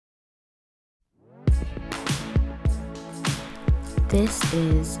This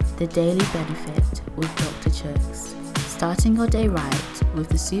is the Daily Benefit with Dr. Chooks, starting your day right with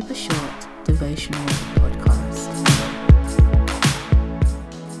the super short devotional podcast.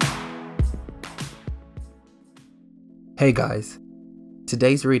 Hey guys,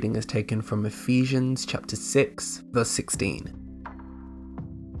 today's reading is taken from Ephesians chapter 6 verse 16.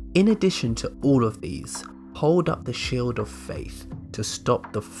 In addition to all of these, hold up the shield of faith to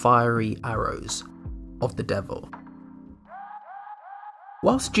stop the fiery arrows of the devil.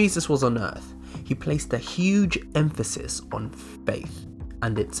 Whilst Jesus was on earth, he placed a huge emphasis on faith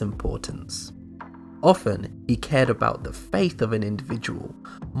and its importance. Often, he cared about the faith of an individual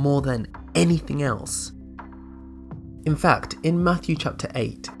more than anything else. In fact, in Matthew chapter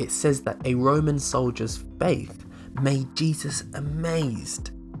 8, it says that a Roman soldier's faith made Jesus amazed.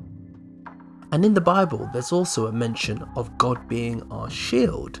 And in the Bible, there's also a mention of God being our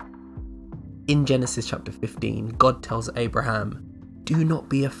shield. In Genesis chapter 15, God tells Abraham, "Do not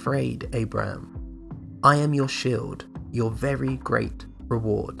be afraid, Abraham. I am your shield, your very great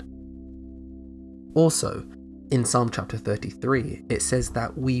reward." Also, in Psalm chapter 33, it says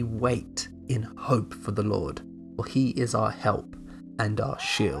that we wait in hope for the Lord, for he is our help and our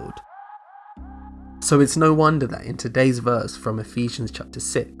shield. So it's no wonder that in today's verse from Ephesians chapter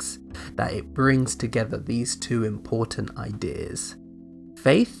 6, that it brings together these two important ideas: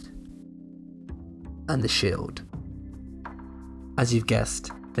 faith and the shield. As you've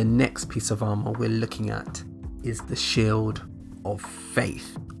guessed, the next piece of armour we're looking at is the shield of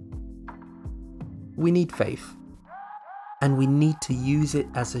faith. We need faith, and we need to use it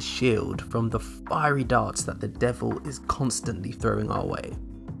as a shield from the fiery darts that the devil is constantly throwing our way.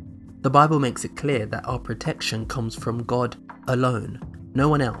 The Bible makes it clear that our protection comes from God alone, no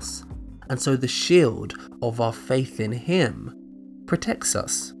one else, and so the shield of our faith in Him protects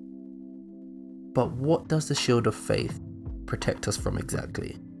us. But what does the shield of faith protect us from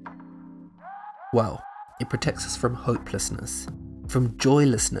exactly? Well, it protects us from hopelessness, from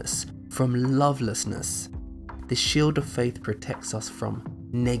joylessness, from lovelessness. The shield of faith protects us from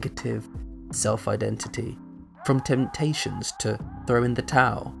negative self-identity, from temptations to throw in the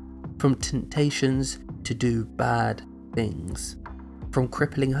towel, from temptations to do bad things, from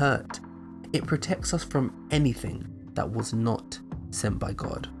crippling hurt. It protects us from anything that was not sent by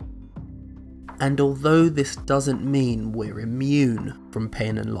God. And although this doesn't mean we're immune from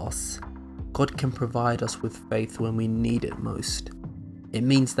pain and loss, God can provide us with faith when we need it most. It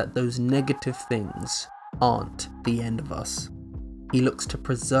means that those negative things aren't the end of us. He looks to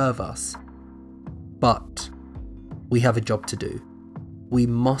preserve us. But we have a job to do. We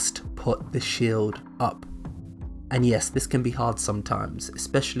must put the shield up. And yes, this can be hard sometimes,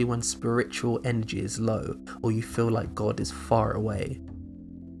 especially when spiritual energy is low or you feel like God is far away.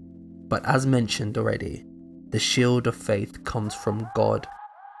 But as mentioned already, the shield of faith comes from God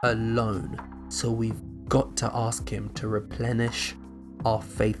alone. So we've got to ask Him to replenish our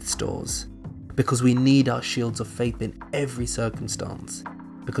faith stores, because we need our shields of faith in every circumstance.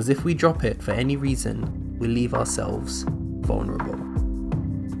 Because if we drop it for any reason, we leave ourselves vulnerable.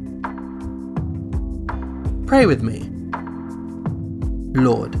 Pray with me.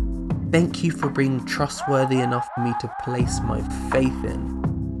 Lord, thank you for being trustworthy enough for me to place my faith in.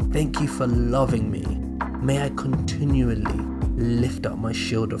 Thank you for loving me. May I continually lift up my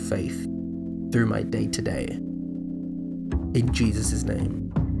shield of faith through my day to day. In Jesus'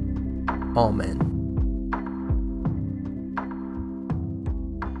 name, Amen.